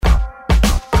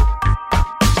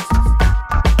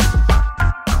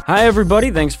Hi,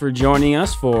 everybody. Thanks for joining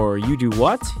us for You Do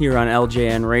What here on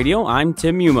LJN Radio. I'm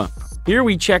Tim Yuma. Here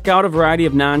we check out a variety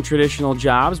of non-traditional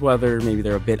jobs, whether maybe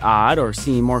they're a bit odd or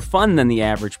seem more fun than the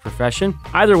average profession.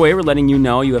 Either way, we're letting you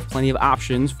know you have plenty of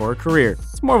options for a career.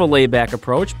 It's more of a laid-back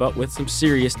approach, but with some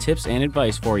serious tips and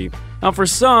advice for you. Now, for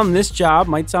some, this job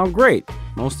might sound great.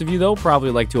 Most of you, though, probably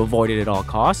like to avoid it at all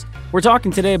costs. We're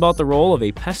talking today about the role of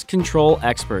a pest control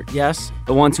expert. Yes,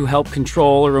 the ones who help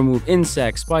control or remove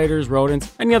insects, spiders,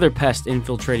 rodents, any other pest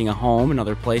infiltrating a home and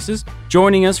other places.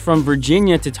 Joining us from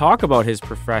Virginia to talk about his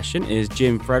profession is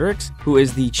Jim Fredericks, who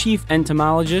is the Chief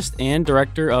Entomologist and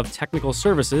Director of Technical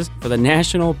Services for the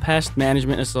National Pest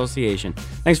Management Association.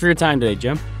 Thanks for your time today,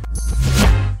 Jim.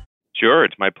 Sure,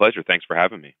 it's my pleasure. Thanks for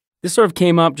having me. This sort of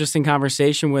came up just in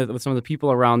conversation with some of the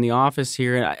people around the office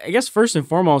here. And I guess first and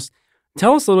foremost,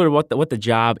 tell us a little bit what the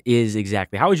job is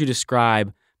exactly. How would you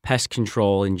describe pest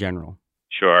control in general?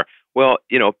 Sure. Well,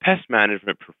 pest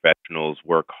management professionals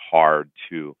work hard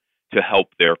to help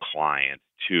their clients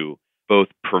to both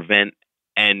prevent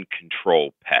and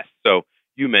control pests. So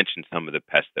you mentioned some of the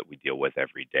pests that we deal with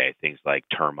every day, things like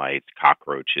termites,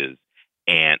 cockroaches,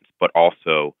 ants, but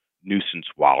also nuisance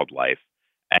wildlife.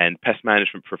 And pest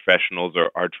management professionals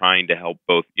are trying to help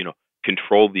both,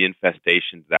 control the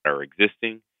infestations that are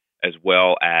existing, as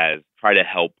well as try to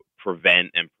help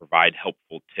prevent and provide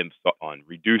helpful tips on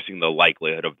reducing the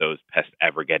likelihood of those pests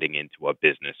ever getting into a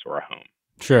business or a home.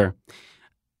 Sure.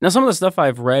 Now, some of the stuff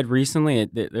I've read recently,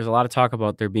 there's a lot of talk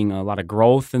about there being a lot of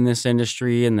growth in this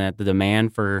industry and that the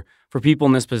demand for people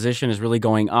in this position is really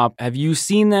going up. Have you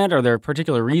seen that? Are there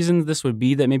particular reasons this would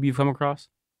be that maybe you've come across?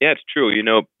 Yeah, it's true.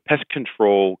 Pest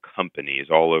control companies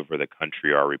all over the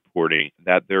country are reporting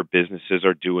that their businesses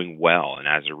are doing well. And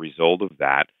as a result of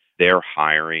that, they're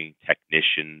hiring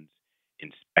technicians,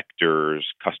 inspectors,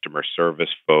 customer service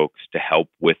folks to help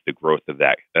with the growth of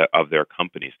their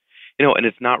companies. And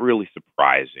it's not really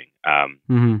surprising.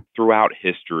 Throughout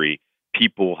history,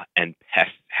 people and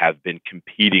pests have been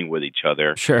competing with each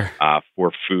other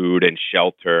for food and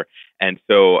shelter. And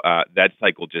so that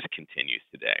cycle just continues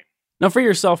today. Now, for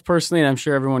yourself personally, and I'm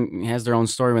sure everyone has their own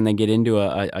story when they get into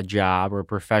a job or a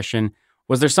profession,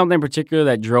 was there something in particular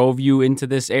that drove you into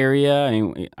this area? I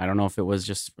mean, I don't know if it was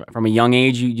just from a young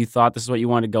age you thought this is what you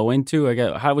wanted to go into.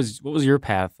 What was your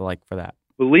path like for that?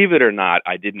 Believe it or not,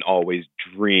 I didn't always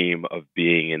dream of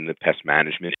being in the pest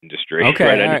management industry. Okay,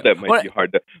 right? I know that might be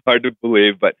hard to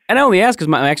believe, but and I only ask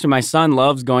because my son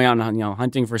loves going out and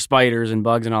hunting for spiders and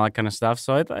bugs and all that kind of stuff.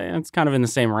 So it's kind of in the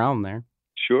same realm there.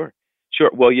 Sure.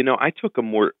 Well, I took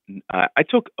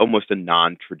almost a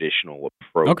non-traditional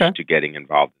approach to getting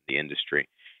involved in the industry.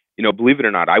 Believe it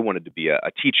or not, I wanted to be a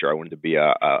teacher. I wanted to be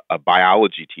a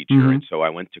biology teacher, and so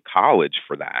I went to college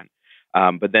for that.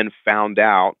 But then found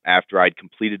out after I'd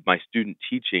completed my student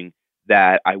teaching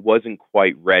that I wasn't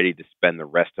quite ready to spend the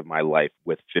rest of my life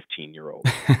with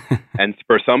 15-year-olds. And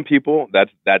for some people,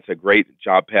 that's a great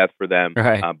job path for them.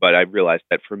 Right. But I realized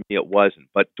that for me, it wasn't.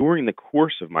 But during the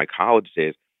course of my college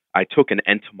days, I took an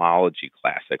entomology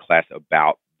class, a class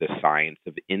about the science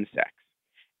of insects.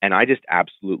 And I just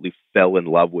absolutely fell in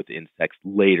love with insects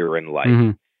later in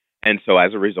life. And so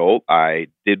as a result, I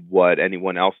did what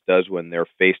anyone else does when they're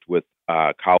faced with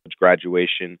college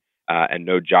graduation and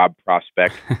no job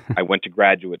prospect. I went to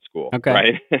graduate school,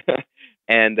 right?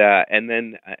 And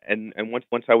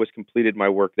once I was completed my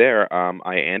work there,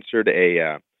 I answered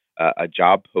a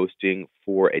job posting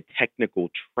for a technical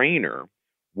trainer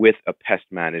with a pest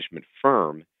management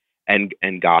firm and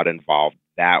got involved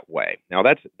that way. Now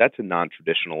that's a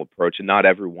non-traditional approach, and not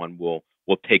everyone will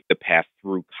take the path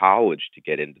through college to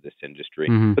get into this industry,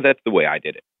 but that's the way I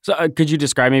did it. So could you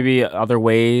describe maybe other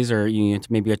ways or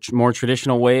maybe a more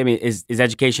traditional way? I mean, is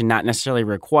education not necessarily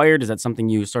required? Is that something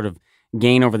you sort of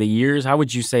gain over the years? How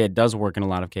would you say it does work in a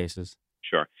lot of cases?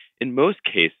 Sure. In most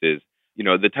cases,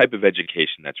 the type of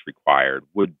education that's required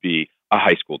would be a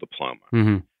high school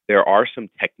diploma. There are some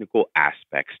technical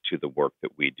aspects to the work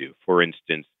that we do. For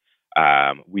instance,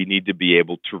 we need to be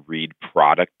able to read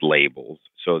product labels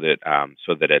so that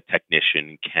a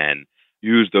technician can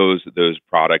use those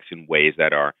products in ways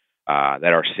that are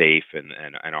safe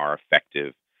and are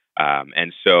effective.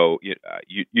 And so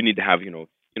you need to have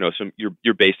some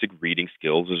your basic reading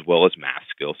skills as well as math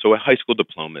skills. So a high school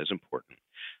diploma is important.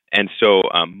 And so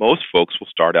most folks will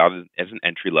start out as an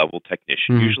entry level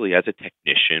technician, usually as a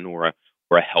technician or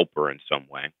a helper in some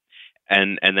way,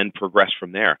 and then progress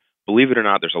from there. Believe it or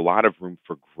not, there's a lot of room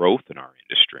for growth in our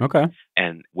industry. Okay.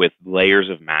 And with layers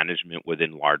of management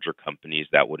within larger companies,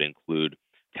 that would include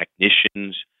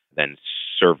technicians, then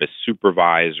service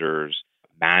supervisors,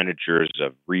 managers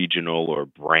of regional or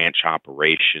branch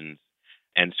operations.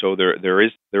 And so there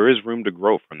is room to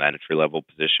grow from that entry level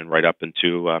position right up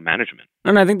into management.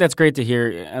 And I think that's great to hear.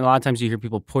 And a lot of times you hear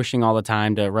people pushing all the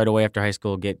time to right away after high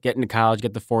school get into college,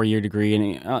 get the 4-year degree.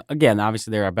 And again,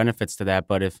 obviously there are benefits to that.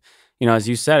 But if, as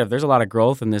you said, if there's a lot of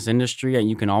growth in this industry and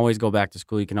you can always go back to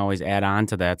school, you can always add on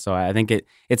to that. So I think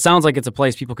it sounds like it's a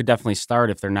place people could definitely start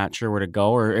if they're not sure where to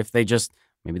go, or if they just,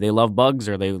 maybe they love bugs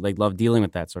or they love dealing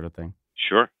with that sort of thing.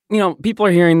 Sure. People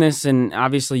are hearing this, and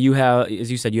obviously you have, as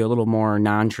you said, you have a little more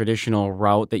non-traditional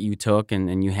route that you took,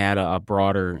 and you had a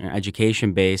broader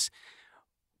education base.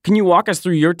 Can you walk us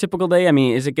through your typical day? I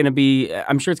mean, is it going to be,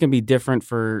 I'm sure it's going to be different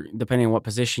for depending on what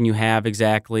position you have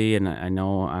exactly, and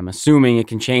I'm assuming it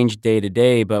can change day to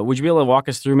day, but would you be able to walk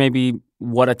us through maybe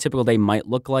what a typical day might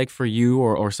look like for you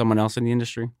or someone else in the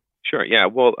industry? Sure. Yeah.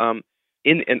 Well,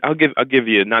 and I'll give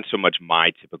you not so much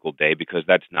my typical day, because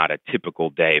that's not a typical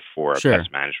day for a Sure.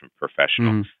 pest management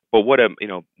professional. Mm-hmm. But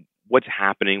what's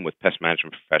happening with pest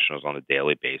management professionals on a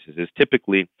daily basis is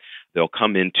typically they'll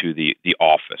come into the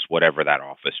office, whatever that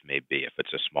office may be. If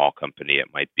it's a small company, it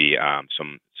might be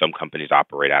some companies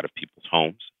operate out of people's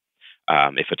homes.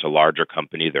 If it's a larger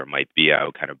company, there might be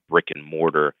a kind of brick and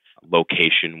mortar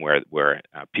location where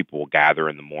people will gather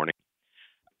in the morning.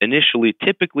 Initially,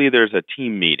 typically there's a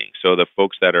team meeting. So the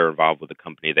folks that are involved with the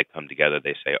company, they come together,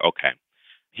 they say, okay,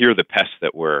 here are the pests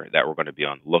that we're going to be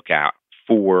on lookout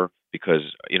for, because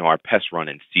our pests run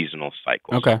in seasonal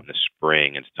cycles. Okay. So in the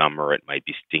spring and summer, it might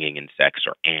be stinging insects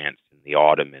or ants. In the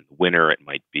autumn and winter, it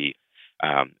might be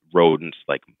rodents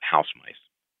like house mice.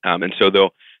 And so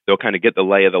they'll kind of get the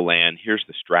lay of the land. Here's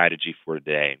the strategy for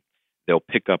today. They'll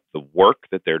pick up the work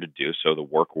that they're to do, so the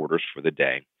work orders for the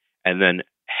day, and then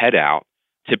head out,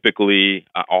 typically,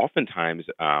 oftentimes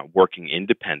working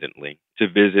independently, to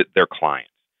visit their clients.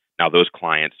 Now, those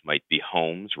clients might be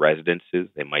homes, residences.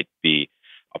 They might be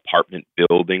apartment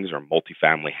buildings or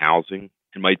multifamily housing.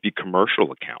 It might be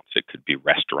commercial accounts. It could be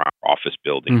restaurant, office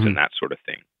buildings, Mm-hmm. and that sort of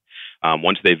thing.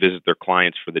 Once they visit their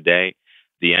clients for the day,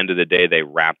 the end of the day, they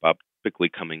wrap up, typically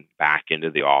coming back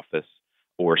into the office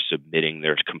or submitting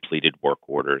their completed work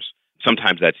orders.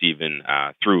 Sometimes that's even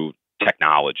through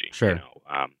technology. Sure.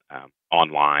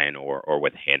 Online or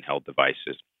with handheld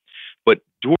devices. But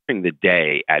during the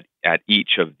day at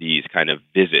each of these kind of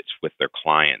visits with their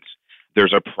clients,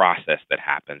 there's a process that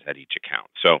happens at each account.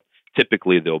 So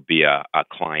typically there'll be a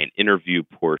client interview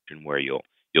portion where you'll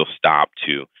stop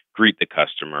to greet the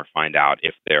customer, find out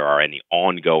if there are any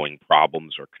ongoing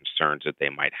problems or concerns that they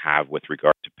might have with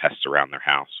regard to pests around their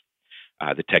house.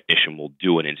 The technician will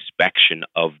do an inspection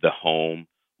of the home,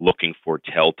 looking for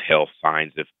telltale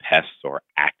signs of pests or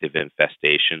active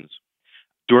infestations.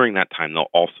 During that time, they'll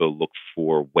also look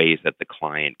for ways that the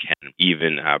client can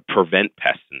even prevent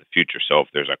pests in the future. So if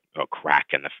there's a crack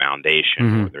in the foundation,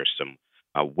 Mm-hmm. or there's some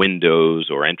windows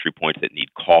or entry points that need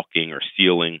caulking or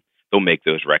sealing, they'll make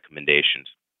those recommendations.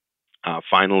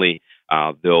 Finally,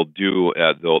 they'll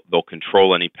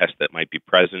control any pests that might be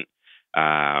present,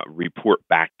 report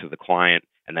back to the client,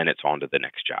 and then it's on to the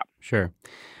next job. Sure.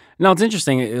 No, it's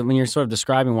interesting when you're sort of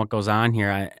describing what goes on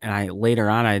here. I later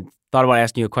on, I thought about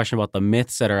asking you a question about the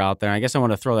myths that are out there. I guess I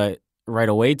want to throw that right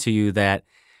away to you that,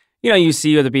 you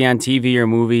see whether it be on TV or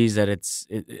movies that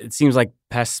it seems like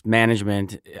pest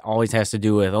management always has to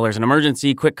do with, there's an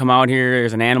emergency, quick come out here.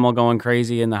 There's an animal going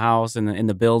crazy in the house and in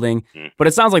the building. Mm-hmm. But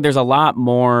it sounds like there's a lot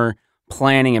more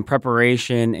planning and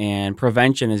preparation and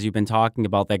prevention, as you've been talking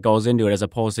about, that goes into it, as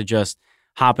opposed to just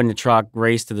hop in the truck,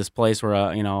 race to this place where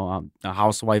a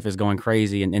housewife is going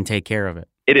crazy and take care of it.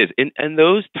 It is, and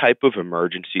those type of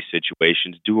emergency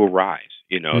situations do arise.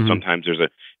 Mm-hmm. Sometimes there's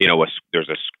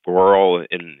a squirrel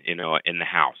in the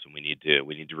house, and we need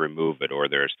to remove it, or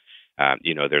there's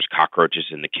cockroaches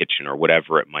in the kitchen, or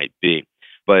whatever it might be.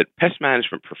 But pest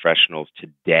management professionals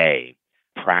today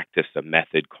practice a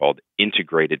method called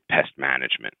integrated pest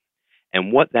management,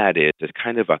 and what that is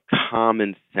kind of a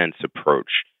common sense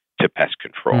approach to pest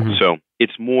control. Mm-hmm. So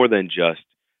it's more than just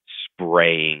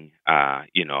spraying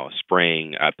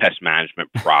pest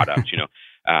management products.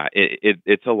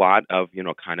 It's a lot of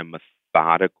kind of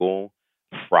methodical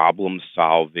problem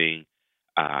solving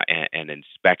and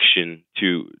inspection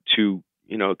to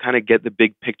kind of get the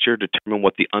big picture, determine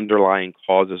what the underlying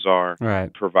causes are,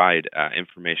 Right. provide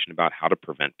information about how to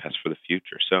prevent pests for the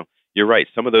future. So you're right.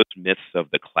 Some of those myths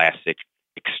of the classic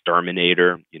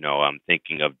exterminator, I'm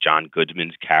thinking of John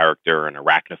Goodman's character in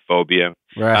Arachnophobia.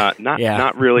 Right.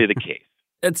 Not really the case.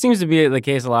 It seems to be the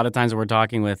case a lot of times when we're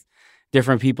talking with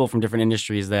different people from different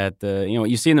industries that what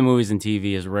you see in the movies and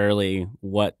TV is rarely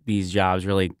what these jobs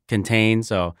really contain.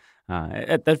 So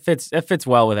that fits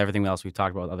well with everything else we've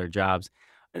talked about with other jobs.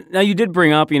 Now, you did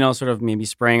bring up, sort of maybe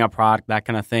spraying a product, that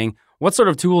kind of thing. What sort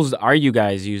of tools are you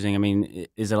guys using? I mean,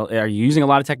 are you using a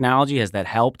lot of technology? Has that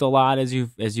helped a lot as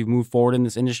you've moved forward in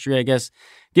this industry? I guess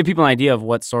give people an idea of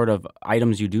what sort of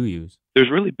items you do use.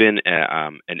 There's really been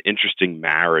an interesting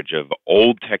marriage of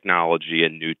old technology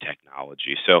and new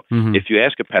technology. So if you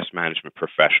ask a pest management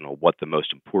professional what the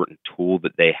most important tool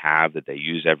that they have that they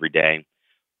use every day,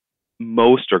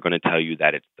 most are going to tell you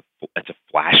that it's a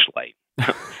flashlight,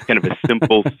 kind of a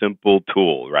simple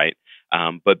tool, right?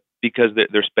 But because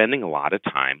they're spending a lot of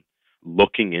time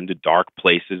looking into dark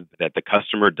places that the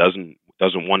customer doesn't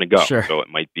want to go. Sure. So it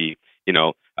might be,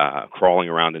 crawling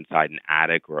around inside an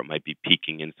attic, or it might be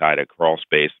peeking inside a crawl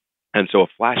space. And so a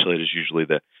flashlight is usually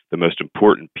the most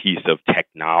important piece of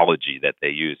technology that they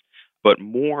use. But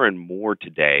more and more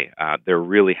today, there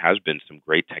really has been some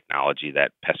great technology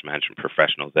that pest management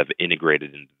professionals have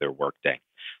integrated into their workday.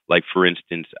 Like, for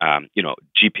instance,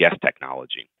 GPS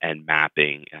technology and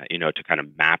mapping, to kind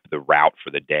of map the route for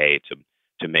the day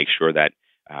to make sure that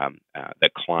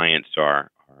that clients are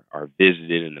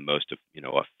visited in the most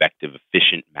effective,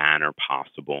 efficient manner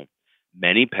possible.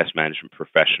 Many pest management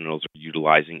professionals are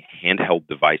utilizing handheld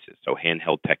devices, so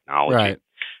handheld technology,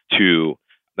 to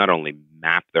not only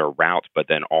map their routes, but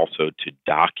then also to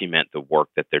document the work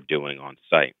that they're doing on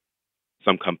site.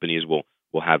 Some companies will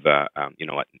have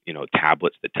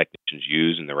tablets that technicians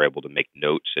use, and they're able to make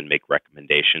notes and make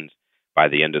recommendations. By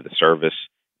the end of the service,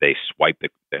 they swipe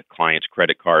the client's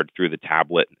credit card through the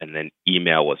tablet and then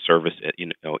email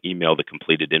the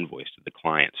completed invoice to the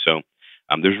client. So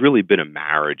there's really been a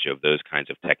marriage of those kinds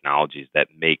of technologies that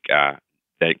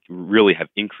that really have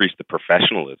increased the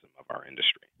professionalism of our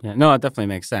industry. Yeah, no, it definitely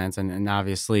makes sense. And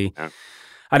obviously,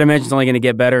 I'd imagine it's only going to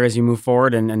get better as you move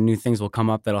forward, and new things will come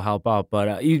up that'll help out.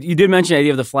 But you did mention the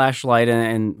idea of the flashlight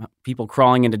and people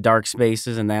crawling into dark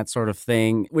spaces and that sort of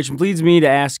thing, which leads me to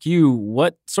ask you,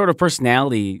 what sort of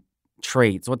personality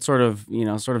traits, what sort of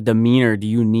demeanor do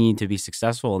you need to be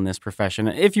successful in this profession,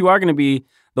 if you are going to be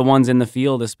the ones in the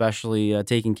field, especially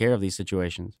taking care of these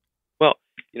situations? Well,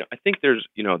 I think there's,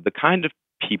 the kind of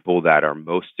people that are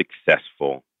most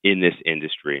successful in this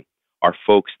industry are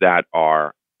folks that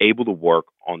are able to work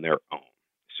on their own.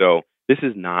 So this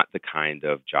is not the kind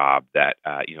of job that,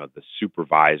 the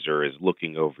supervisor is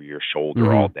looking over your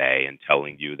shoulder all day and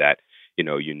telling you that,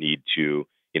 you need to,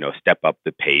 step up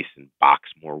the pace and box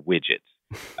more widgets.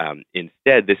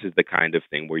 Instead, this is the kind of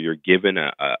thing where you're given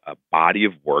a body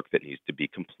of work that needs to be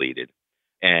completed,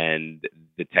 and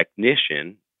the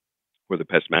technician or the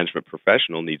pest management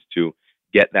professional needs to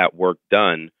get that work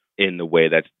done in the way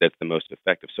that's the most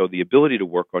effective. So the ability to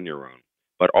work on your own,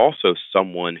 but also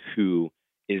someone who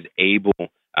is able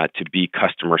to be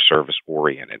customer service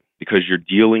oriented, because you're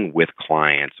dealing with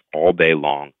clients all day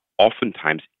long,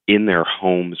 oftentimes in their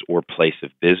homes or place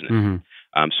of business.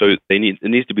 So there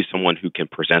needs to be someone who can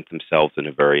present themselves in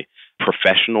a very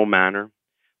professional manner,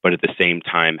 but at the same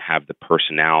time have the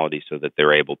personality so that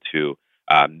they're able to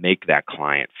make that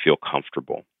client feel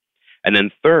comfortable. And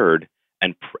then third,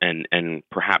 and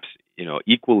perhaps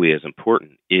equally as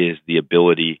important, is the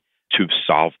ability to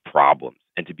solve problems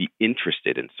and to be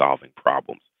interested in solving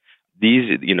problems.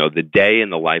 These, the day in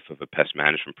the life of a pest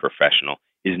management professional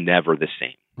is never the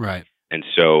same. Right. And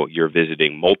so you're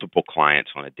visiting multiple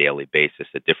clients on a daily basis,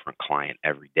 a different client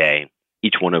every day.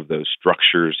 Each one of those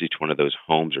structures, each one of those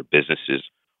homes or businesses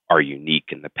are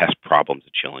unique, and the pest problems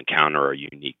that you'll encounter are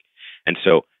unique. And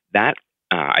so that,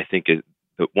 I think, is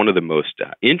one of the most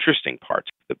interesting parts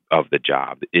of the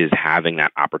job, is having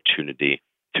that opportunity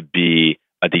to be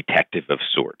a detective of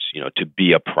sorts, to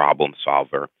be a problem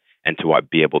solver, and to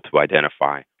be able to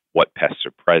identify what pests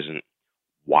are present,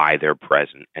 why they're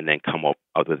present, and then come up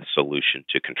with a solution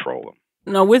to control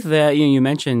them. Now, with that, you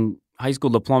mentioned high school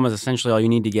diploma is essentially all you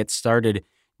need to get started.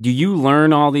 Do you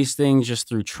learn all these things just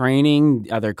through training?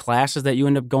 Are there classes that you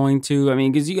end up going to? I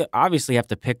mean, because you obviously have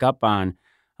to pick up on,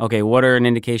 okay, what are an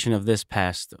indication of this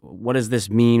pest? What does this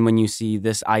mean when you see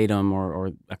this item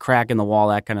or a crack in the wall,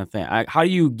 that kind of thing? How do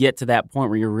you get to that point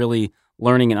where you're really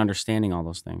learning and understanding all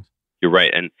those things? You're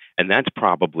right. And that's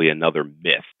probably another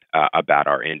myth about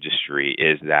our industry,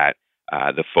 is that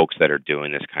the folks that are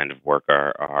doing this kind of work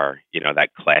are that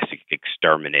classic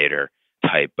exterminator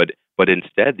type. But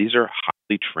instead, these are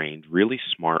highly trained, really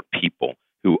smart people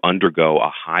who undergo a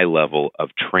high level of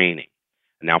training.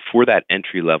 Now, for that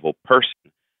entry level person,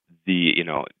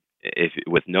 if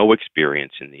with no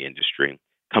experience in the industry,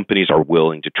 companies are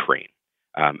willing to train,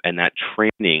 and that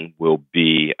training will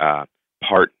be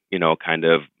part,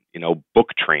 book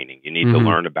training. You need to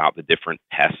learn about the different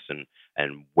pests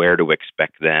and where to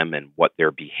expect them and what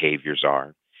their behaviors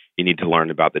are. You need to learn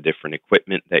about the different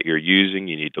equipment that you're using.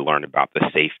 You need to learn about the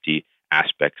safety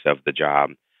aspects of the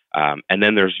job. And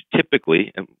then there's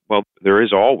typically, there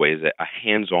is always a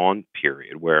hands-on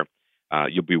period where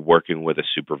you'll be working with a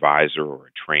supervisor or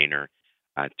a trainer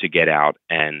to get out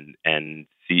and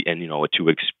see and to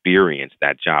experience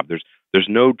that job. There's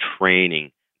no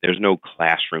training, there's no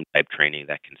classroom type training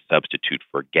that can substitute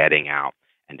for getting out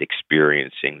and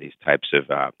experiencing these types of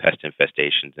pest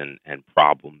infestations and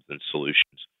problems and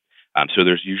solutions. So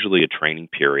there's usually a training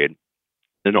period.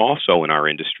 And also in our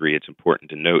industry, it's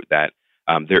important to note that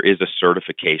there is a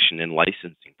certification and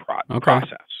licensing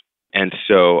process. And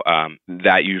so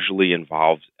that usually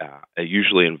involves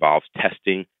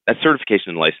testing. That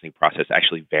certification and licensing process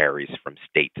actually varies from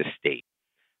state to state,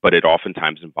 but it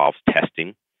oftentimes involves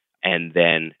testing and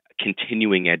then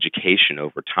continuing education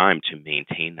over time to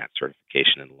maintain that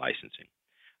certification and licensing.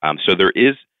 So there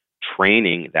is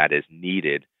training that is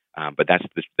needed, but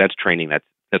that's training that's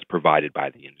provided by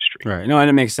the industry. Right. No, and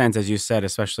it makes sense, as you said,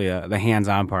 especially the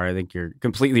hands-on part. I think you're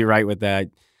completely right with that.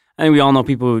 I think we all know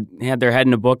people who had their head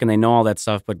in a book and they know all that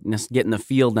stuff, but get in the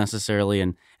field necessarily,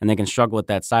 and they can struggle with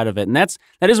that side of it. And that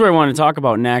is what I want to talk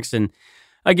about next. And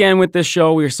again, with this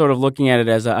show, we're sort of looking at it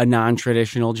as a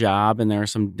non-traditional job, and there are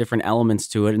some different elements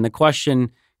to it. And the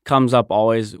question comes up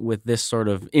always with this sort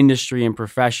of industry and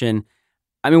profession.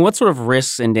 I mean, what sort of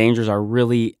risks and dangers are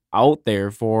really out there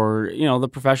for, the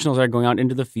professionals that are going out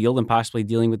into the field and possibly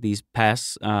dealing with these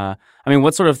pests? I mean,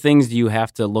 what sort of things do you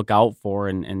have to look out for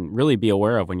and really be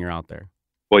aware of when you're out there?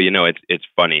 Well, it's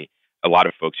funny. A lot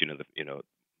of folks,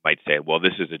 might say, well,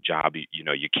 this is a job,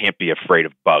 you can't be afraid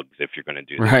of bugs if you're going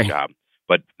to do this job.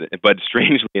 But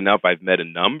strangely enough, I've met a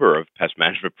number of pest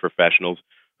management professionals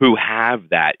who have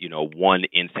that, one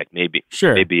insect. Maybe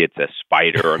it's a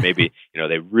spider, or maybe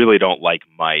they really don't like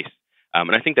mice.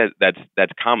 And I think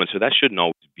that's common. So that shouldn't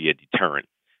always be a deterrent.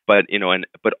 But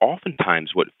but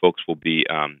oftentimes what folks will be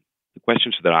the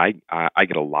questions that I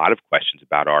get a lot of questions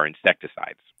about are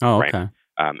insecticides. Oh, okay. Right?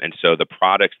 And so the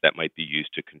products that might be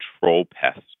used to control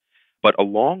pests. But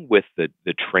along with the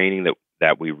training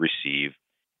that we receive,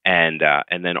 and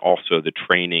then also the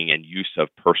training and use of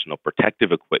personal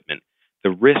protective equipment, the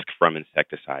risk from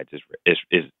insecticides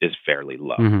is fairly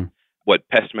low. Mm-hmm. With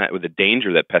the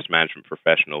danger that pest management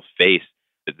professionals face,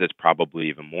 that's probably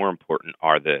even more important,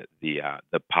 are the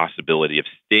possibility of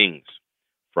stings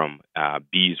from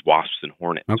bees, wasps, and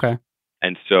hornets. Okay.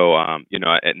 And so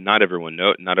not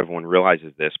everyone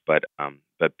realizes this, but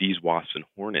bees, wasps, and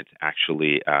hornets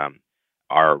actually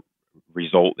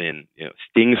result in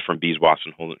stings from bees, wasps,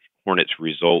 and hornets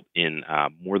result in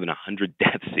more than 100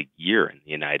 deaths a year in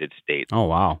the United States. Oh,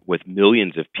 wow. With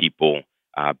millions of people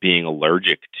being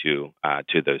allergic to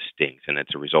those stings, and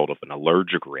it's a result of an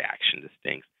allergic reaction to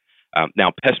stings.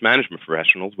 Now, pest management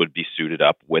professionals would be suited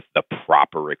up with the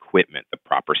proper equipment, the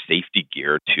proper safety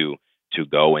gear to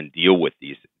go and deal with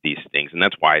these things, and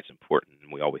that's why it's important.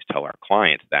 And we always tell our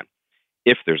clients that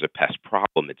if there's a pest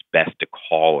problem, it's best to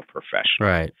call a professional,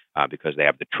 right? Because they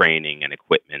have the training and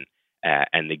equipment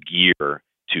and the gear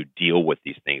to deal with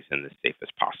these things in the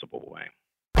safest possible way.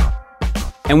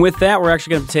 And with that, we're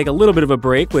actually going to take a little bit of a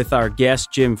break with our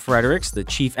guest, Jim Fredericks, the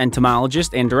Chief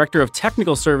Entomologist and Director of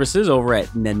Technical Services over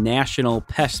at the National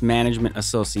Pest Management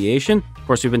Association. Of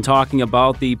course, we've been talking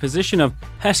about the position of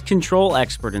pest control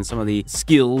expert and some of the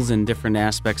skills and different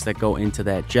aspects that go into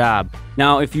that job.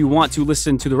 Now, if you want to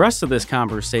listen to the rest of this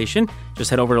conversation,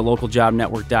 just head over to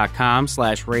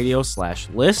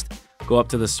localjobnetwork.com/radio/list. Go up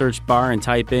to the search bar and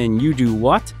type in "You Do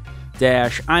What?"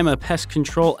 I'm a pest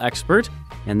control expert.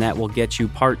 And that will get you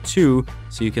part 2,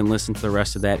 so you can listen to the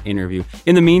rest of that interview.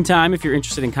 In the meantime, if you're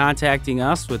interested in contacting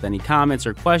us with any comments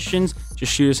or questions,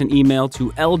 just shoot us an email to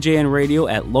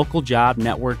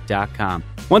lljnradio@localjobnetwork.com.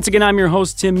 Once again, I'm your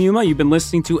host, Tim Muma. You've been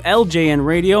listening to LJN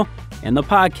Radio and the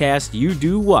podcast, You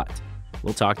Do What?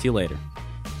 We'll talk to you later.